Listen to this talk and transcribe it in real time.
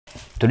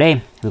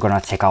Today we're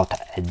gonna check out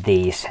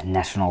these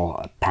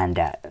national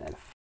Panda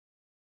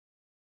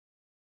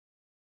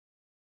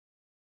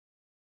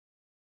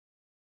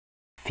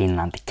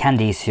Finland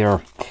candies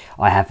here.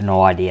 I have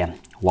no idea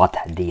what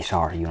these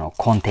are,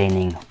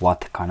 containing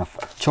what kind of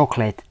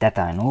chocolate. That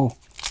I know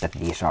that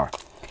these are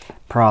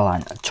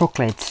praline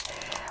chocolates,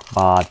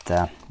 but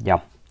yeah,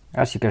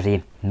 as you can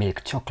see,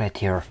 milk chocolate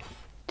here.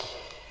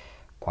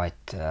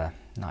 Quite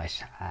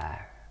nice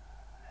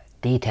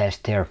details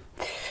there,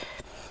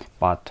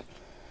 but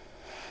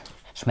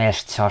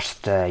smells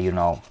just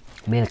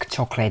milk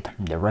chocolate,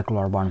 the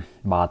regular one,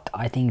 but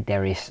I think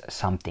there is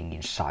something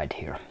inside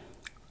here.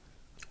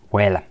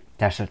 Well,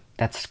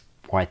 that's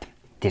quite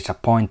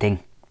disappointing.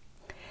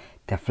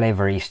 The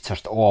flavor is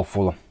just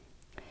awful.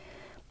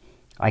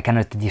 I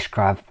cannot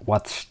describe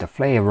what's the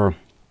flavor.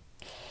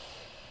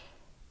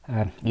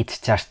 It's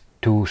just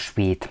too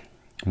sweet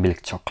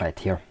milk chocolate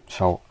here,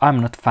 so I'm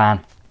not a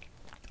fan.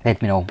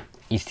 Let me know,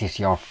 is this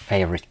your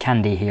favorite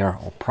candy here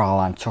or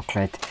praline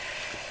chocolate?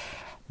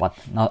 But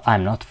no,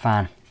 I'm not a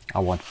fan. I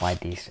won't buy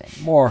these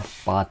anymore,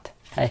 but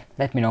hey,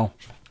 let me know,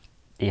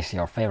 is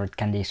your favorite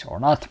candies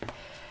or not.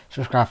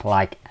 Subscribe,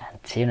 like, and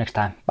see you next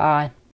time. Bye!